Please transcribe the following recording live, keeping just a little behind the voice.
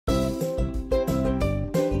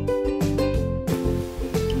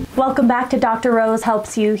Welcome back to Dr. Rose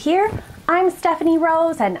Helps You here. I'm Stephanie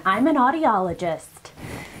Rose and I'm an audiologist.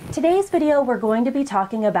 Today's video we're going to be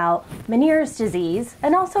talking about Meniere's disease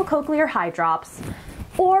and also cochlear hydrops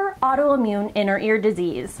or autoimmune inner ear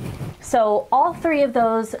disease. So all three of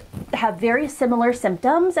those have very similar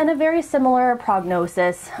symptoms and a very similar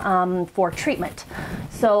prognosis for treatment.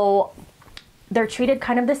 So they're treated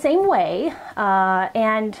kind of the same way,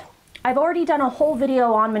 and I've already done a whole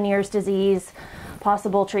video on Meniere's disease,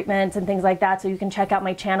 possible treatments and things like that, so you can check out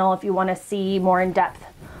my channel if you want to see more in-depth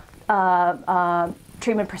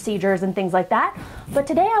treatment procedures and things like that. But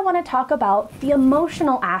today I want to talk about the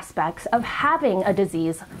emotional aspects of having a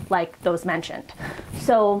disease like those mentioned.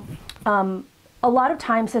 So a lot of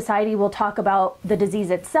times society will talk about the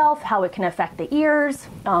disease itself, how it can affect the ears,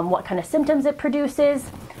 what kind of symptoms it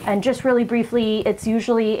produces, and just really briefly, it's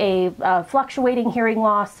usually a fluctuating hearing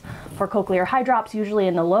loss for cochlear hydrops, usually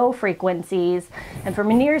in the low frequencies. And for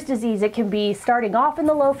Meniere's disease, it can be starting off in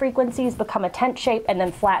the low frequencies, become a tent shape, and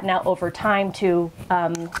then flatten out over time to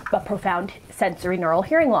a profound sensory neural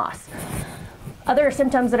hearing loss. Other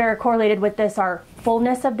symptoms that are correlated with this are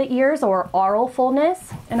fullness of the ears or aural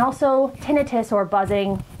fullness, and also tinnitus or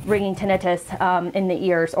buzzing, ringing tinnitus in the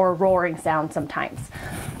ears or roaring sound sometimes.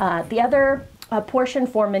 The other portion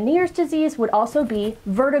for Meniere's disease would also be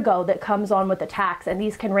vertigo that comes on with attacks, and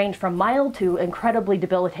these can range from mild to incredibly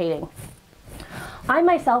debilitating. I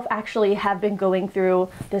myself actually have been going through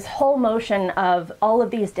this whole motion of all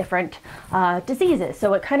of these different diseases.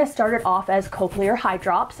 So it kind of started off as cochlear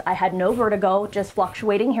hydrops. I had no vertigo, just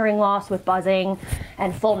fluctuating hearing loss with buzzing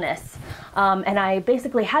and fullness. And I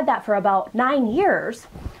basically had that for about 9 years.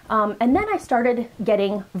 And then I started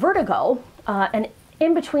getting vertigo, and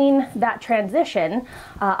in between that transition,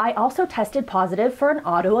 I also tested positive for an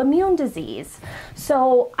autoimmune disease.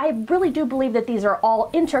 So I really do believe that these are all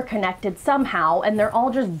interconnected somehow, and they're all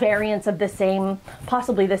just variants of the same,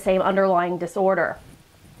 possibly the same underlying disorder.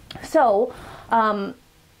 So I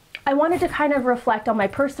wanted to kind of reflect on my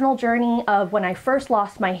personal journey of when I first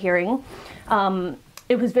lost my hearing.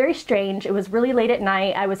 It was very strange. It was really late at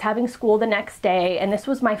night. I was having school the next day, and this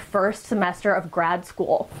was my first semester of grad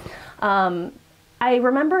school. I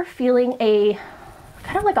remember feeling a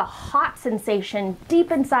kind of like a hot sensation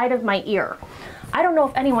deep inside of my ear. I don't know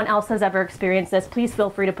if anyone else has ever experienced this. Please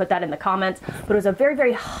feel free to put that in the comments. But it was a very,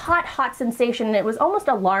 very hot sensation, and it was almost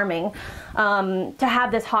alarming to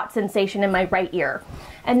have this hot sensation in my right ear.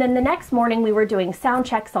 And then the next morning we were doing sound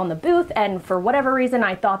checks on the booth, and for whatever reason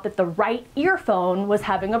I thought that the right earphone was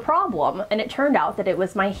having a problem, and it turned out that it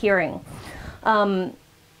was my hearing.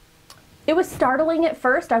 It was startling at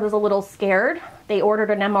first. I was a little scared. They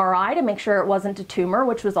ordered an MRI to make sure it wasn't a tumor,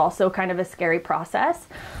 which was also kind of a scary process.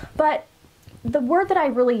 But the word that I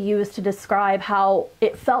really used to describe how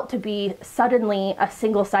it felt to be suddenly a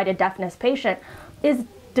single-sided deafness patient is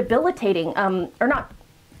debilitating, or not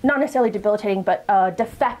necessarily debilitating, but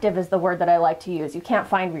defective is the word that I like to use. You can't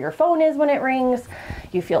find where your phone is when it rings.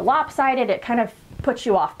 You feel lopsided. It kind of puts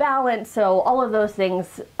you off balance. So all of those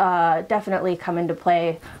things definitely come into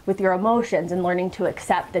play with your emotions and learning to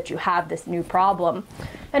accept that you have this new problem.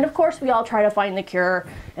 And of course, we all try to find the cure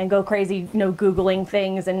and go crazy, Googling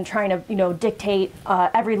things and trying to, dictate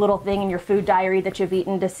every little thing in your food diary that you've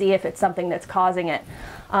eaten to see if it's something that's causing it.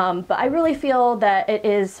 But I really feel that it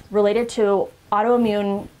is related to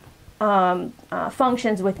autoimmune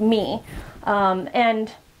functions with me.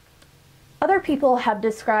 And other people have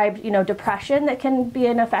described, depression that can be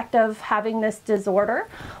an effect of having this disorder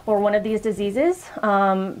or one of these diseases.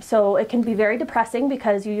 So it can be very depressing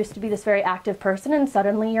because you used to be this very active person and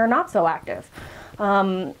suddenly you're not so active.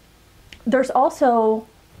 There's also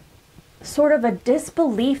sort of a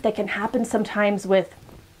disbelief that can happen sometimes with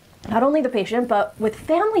not only the patient, but with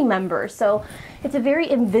family members. So it's a very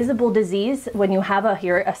invisible disease when you have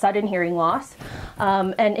a sudden hearing loss.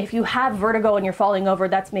 And if you have vertigo and you're falling over,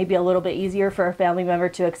 that's maybe a little bit easier for a family member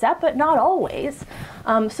to accept, but not always.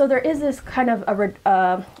 So there is this kind of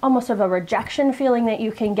almost of a rejection feeling that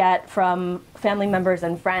you can get from family members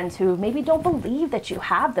and friends who maybe don't believe that you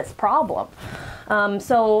have this problem.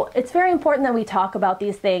 So it's very important that we talk about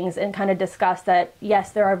these things and kind of discuss that,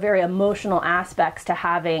 yes, there are very emotional aspects to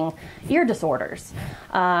having ear disorders.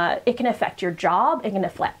 It can affect your job, it can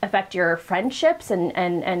affect your friendships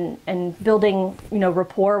and building,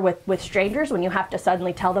 rapport with strangers when you have to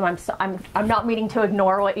suddenly tell them, I'm not meaning to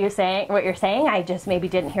ignore what you're saying, I just maybe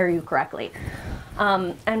didn't hear you correctly.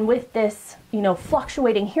 And with this,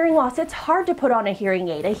 fluctuating hearing loss, it's hard to put on a hearing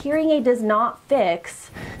aid. A hearing aid does not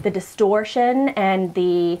fix the distortion and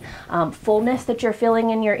the fullness that you're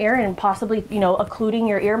feeling in your ear, and possibly, occluding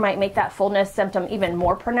your ear might make that fullness symptom even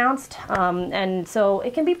more pronounced. And so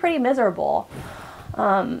it can be pretty miserable.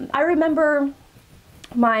 I remember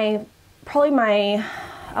probably my,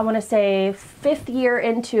 I want to say 5th year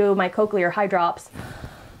into my cochlear eye drops,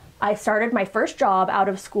 I started my first job out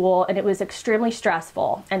of school, and it was extremely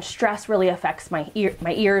stressful, and stress really affects my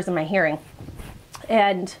ears and my hearing.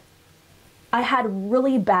 And I had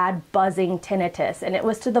really bad buzzing tinnitus, and it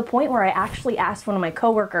was to the point where I actually asked one of my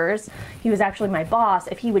coworkers, he was actually my boss,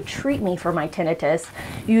 if he would treat me for my tinnitus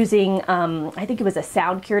using, I think it was a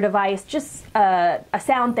sound cure device, just a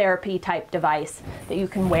sound therapy type device that you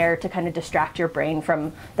can wear to kind of distract your brain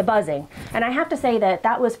from the buzzing. And I have to say that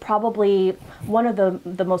that was probably one of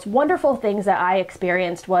the most wonderful things that I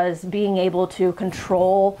experienced, was being able to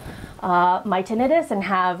control my tinnitus and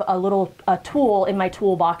have a tool in my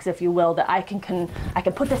toolbox, if you will, that I can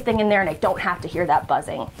put this thing in there and I don't have to hear that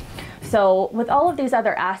buzzing. So with all of these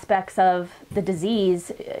other aspects of the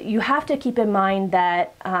disease, you have to keep in mind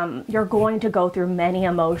that you're going to go through many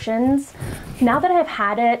emotions. Now that I've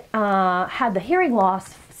had the hearing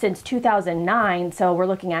loss since 2009, so we're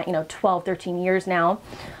looking at 12, 13 years now.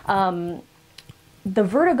 The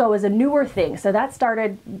vertigo is a newer thing, so that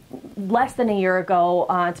started less than a year ago.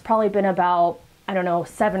 It's probably been about, I don't know,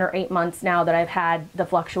 7 or 8 months now that I've had the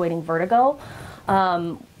fluctuating vertigo.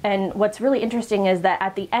 And what's really interesting is that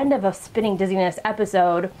at the end of a spinning dizziness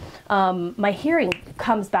episode, my hearing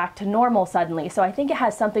comes back to normal suddenly. So I think it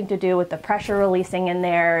has something to do with the pressure releasing in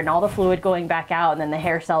there and all the fluid going back out, and then the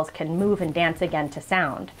hair cells can move and dance again to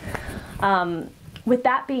sound. With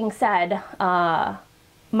that being said,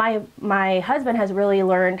 my husband has really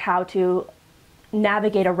learned how to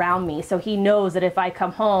navigate around me, so he knows that if I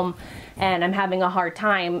come home and I'm having a hard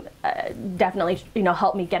time, definitely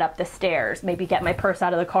help me get up the stairs, maybe get my purse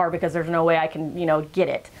out of the car because there's no way I can get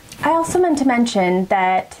it. I also meant to mention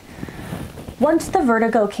that once the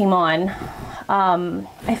vertigo came on,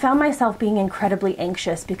 I found myself being incredibly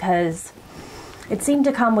anxious because it seemed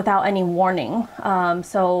to come without any warning.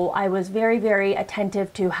 So I was very, very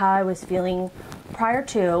attentive to how I was feeling prior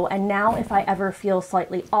to, and now if I ever feel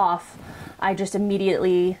slightly off, I just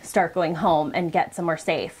immediately start going home and get somewhere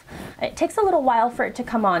safe. It takes a little while for it to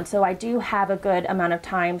come on, so I do have a good amount of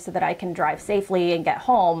time so that I can drive safely and get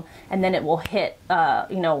home, and then it will hit,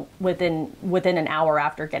 within an hour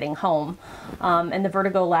after getting home. And the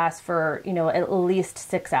vertigo lasts for, at least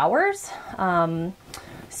 6 hours. And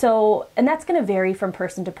that's going to vary from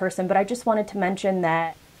person to person, but I just wanted to mention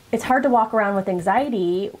that it's hard to walk around with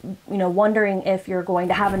anxiety, wondering if you're going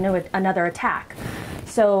to have another attack.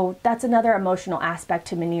 So that's another emotional aspect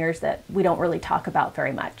to Meniere's that we don't really talk about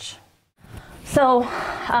very much. So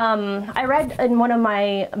I read in one of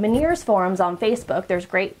my Meniere's forums on Facebook, there's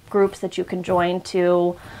great groups that you can join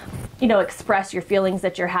to, express your feelings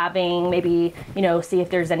that you're having, maybe, see if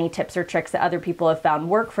there's any tips or tricks that other people have found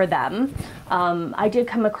work for them. I did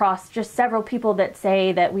come across just several people that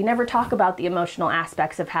say that we never talk about the emotional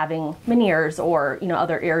aspects of having Meniere's or,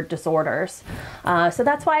 other ear disorders. So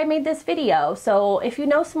that's why I made this video. So if you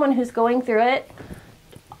know someone who's going through it,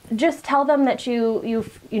 just tell them that you're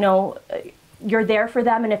there for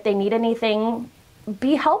them, and if they need anything,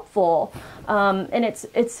 be helpful. And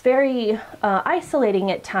it's very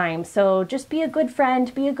isolating at times, so just be a good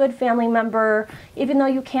friend, be a good family member. Even though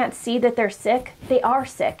you can't see that they're sick, they are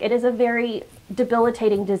sick. It is a very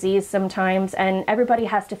debilitating disease sometimes, and everybody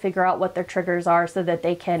has to figure out what their triggers are so that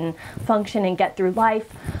they can function and get through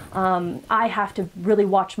life. I have to really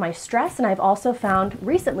watch my stress, and I've also found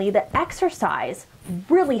recently that exercise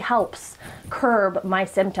really helps curb my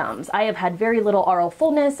symptoms. I have had very little oral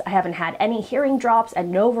fullness. I haven't had any hearing drops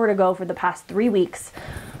and no vertigo for the past 3 weeks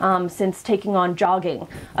since taking on jogging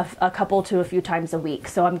a couple to a few times a week.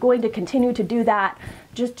 So I'm going to continue to do that.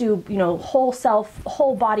 Just do,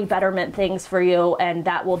 whole body betterment things for you, and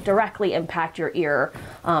that will directly impact your ear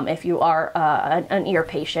if you are an ear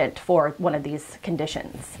patient for one of these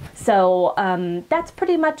conditions. So that's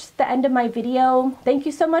pretty much the end of my video. Thank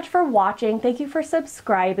you so much for watching. Thank you for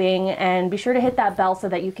subscribing, and be sure to hit that bell so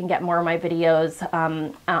that you can get more of my videos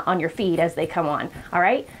on your feed as they come on. All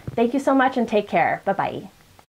right? Thank you so much, and take care. Bye-bye.